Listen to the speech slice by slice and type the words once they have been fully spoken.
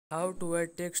How to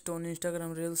add text on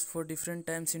Instagram Reels for different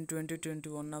times in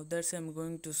 2021. Now that's I'm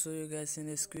going to show you guys in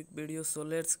this quick video, so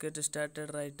let's get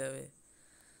started right away.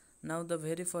 Now the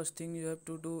very first thing you have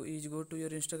to do is go to your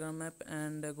Instagram app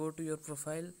and go to your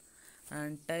profile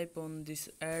and type on this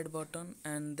add button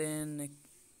and then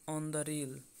on the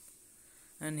reel,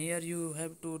 and here you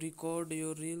have to record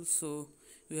your reel, so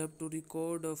you have to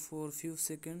record for few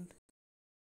seconds.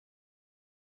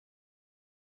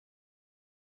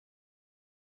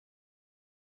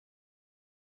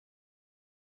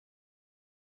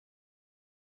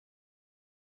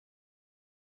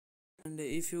 And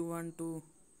if you want to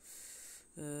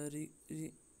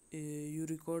you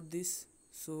record this,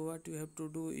 so what you have to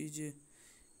do is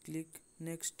click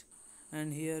next,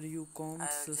 and here you comes,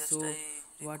 so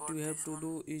what you have to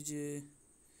do is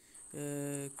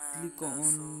click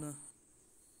on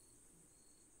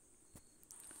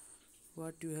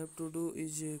what you have to do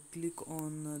is click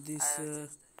on this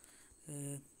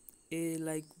uh, a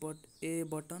like but a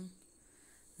button,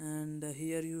 and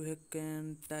here you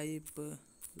can type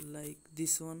like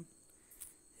this one,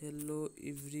 hello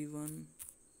everyone,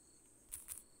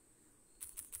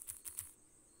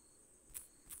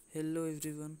 hello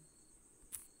everyone,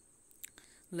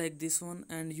 like this one.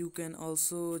 And you can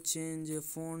also change a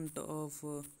font of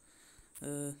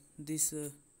this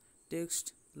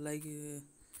text, like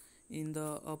in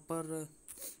the upper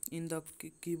in the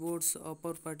keyboard's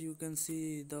upper part you can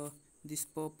see this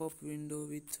pop-up window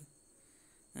with,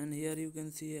 and here you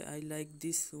can see I like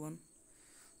this one,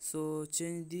 so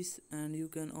change this. And you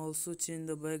can also change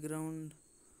the background,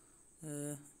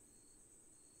 uh,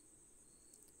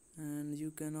 and you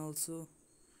can also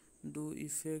do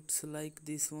effects like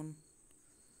this one,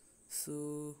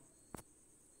 so.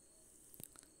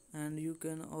 And you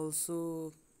can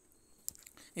also,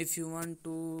 if you want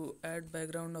to add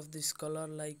background of this color,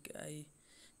 like I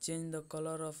change the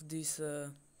color of this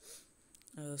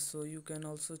so you can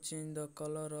also change the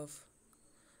color of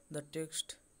the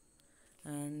text.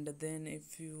 And then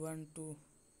if you want to,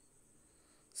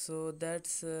 so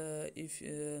that's if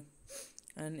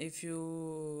and if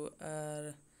you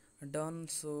are done,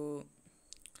 so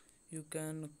you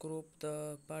can crop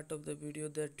the part of the video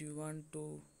that you want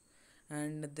to,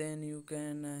 and then you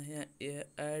can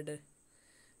add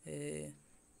a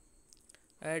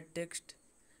add text,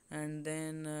 and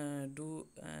then do,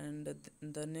 and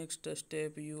the next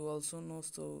step you also know,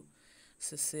 so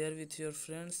share with your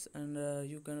friends, and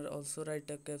you can also write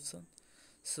a caption.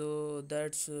 So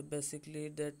that's basically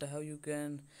that how you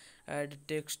can add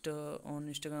text on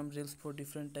Instagram Reels for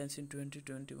different times in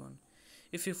 2021.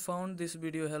 If you found this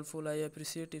video helpful, I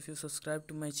appreciate if you subscribe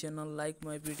to my channel, like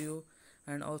my video,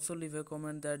 and also leave a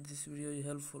comment that this video is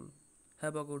helpful.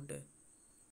 Have a good day.